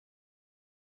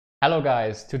Hello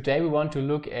guys, today we want to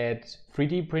look at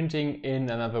 3D printing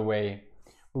in another way.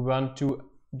 We want to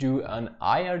do an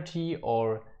IRT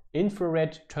or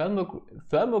infrared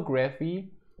thermography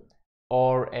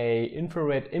or a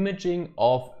infrared imaging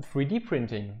of 3D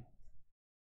printing.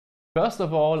 First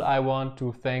of all, I want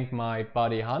to thank my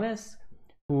buddy Hannes,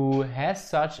 who has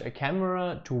such a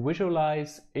camera to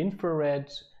visualize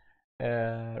infrared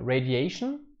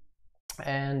radiation.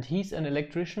 And he's an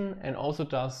electrician and also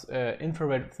does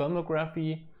infrared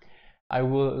thermography. I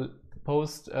will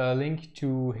post a link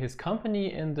to his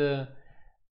company in the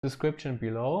description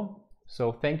below.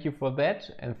 So thank you for that,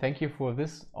 and thank you for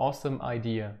this awesome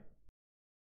idea.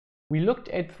 We looked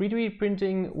at 3D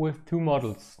printing with two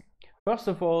models. First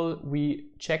of all,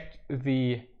 we checked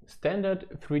the standard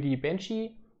 3D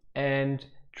Benchy and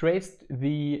traced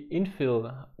the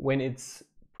infill when it's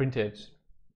printed.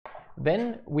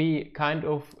 Then we kind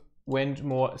of went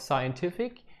more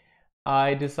scientific.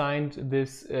 I designed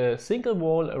this single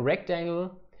wall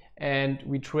rectangle, and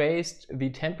we traced the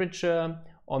temperature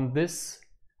on this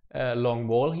long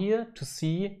wall here to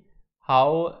see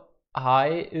how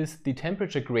high is the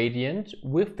temperature gradient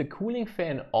with the cooling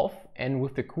fan off and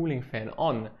with the cooling fan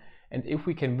on, and if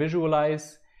we can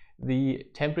visualize the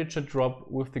temperature drop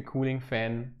with the cooling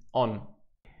fan on.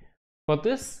 For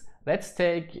this, let's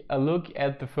take a look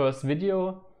at the first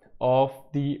video of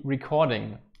the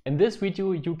recording. In this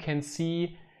video you can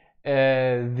see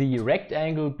the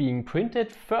rectangle being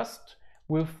printed first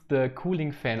with the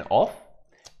cooling fan off,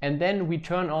 and then we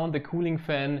turn on the cooling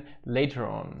fan later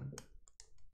on.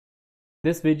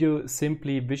 This video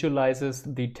simply visualizes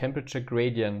the temperature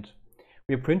gradient.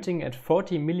 We are printing at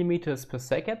 40 millimeters per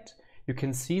second. You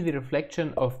can see the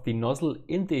reflection of the nozzle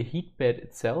in the heat bed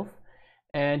itself,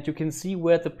 and you can see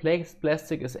where the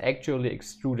plastic is actually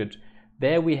extruded.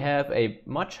 There we have a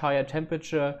much higher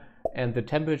temperature, and the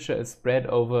temperature is spread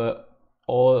over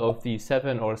all of the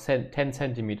 7 or 10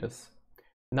 centimeters.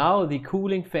 Now the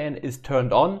cooling fan is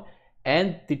turned on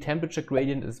and the temperature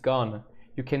gradient is gone.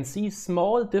 You can see a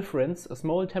small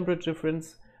temperature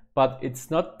difference, but it's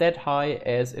not that high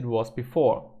as it was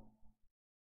before.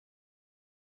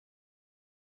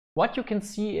 What you can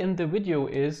see in the video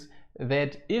is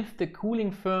that if the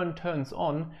cooling fan turns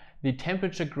on, the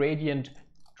temperature gradient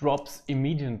drops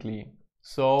immediately.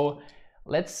 So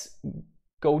let's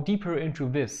go deeper into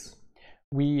this.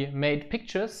 We made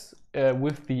pictures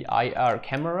with the IR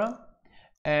camera,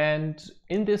 and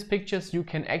in these pictures you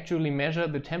can actually measure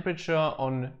the temperature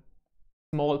on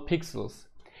small pixels.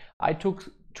 I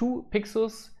took 2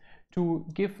 pixels to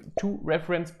give 2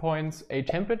 reference points a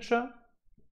temperature,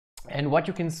 and what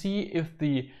you can see, if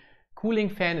the cooling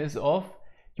fan is off,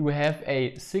 you have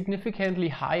a significantly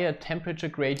higher temperature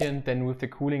gradient than with the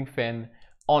cooling fan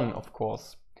on, of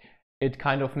course. It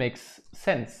kind of makes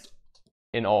sense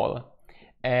in all.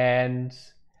 And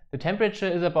the temperature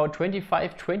is about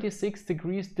 25-26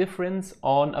 degrees difference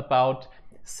on about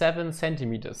 7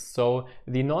 centimeters. So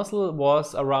the nozzle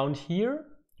was around here.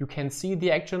 You can see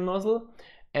the actual nozzle,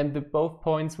 and both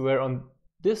points were on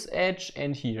this edge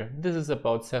and here. This is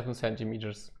about 7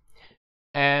 centimeters.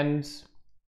 And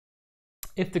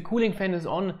if the cooling fan is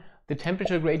on, the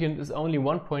temperature gradient is only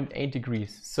 1.8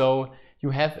 degrees. So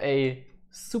you have a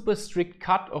super strict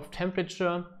cut of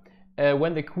temperature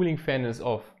when the cooling fan is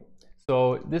off.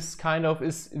 So this kind of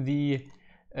is the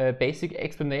basic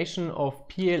explanation of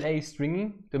PLA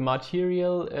stringing. The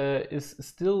material is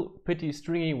still pretty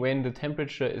stringy when the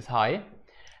temperature is high,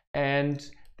 and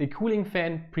the cooling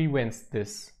fan prevents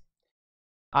this.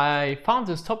 I found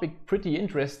this topic pretty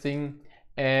interesting,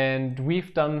 and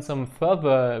we've done some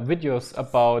further videos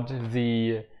about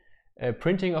the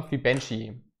printing of the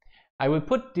Benchy. I will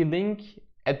put the link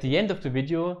at the end of the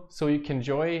video so you can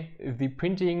enjoy the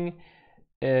printing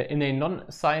in a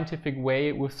non-scientific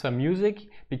way with some music,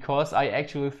 because I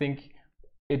actually think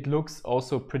it looks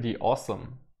also pretty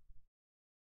awesome.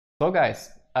 So guys,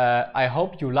 I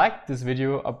hope you liked this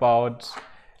video about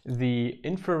the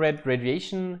infrared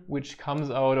radiation which comes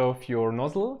out of your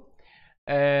nozzle.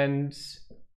 And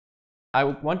I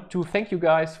want to thank you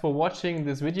guys for watching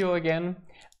this video again.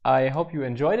 I hope you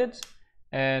enjoyed it,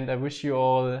 and I wish you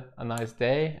all a nice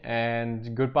day,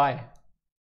 and goodbye.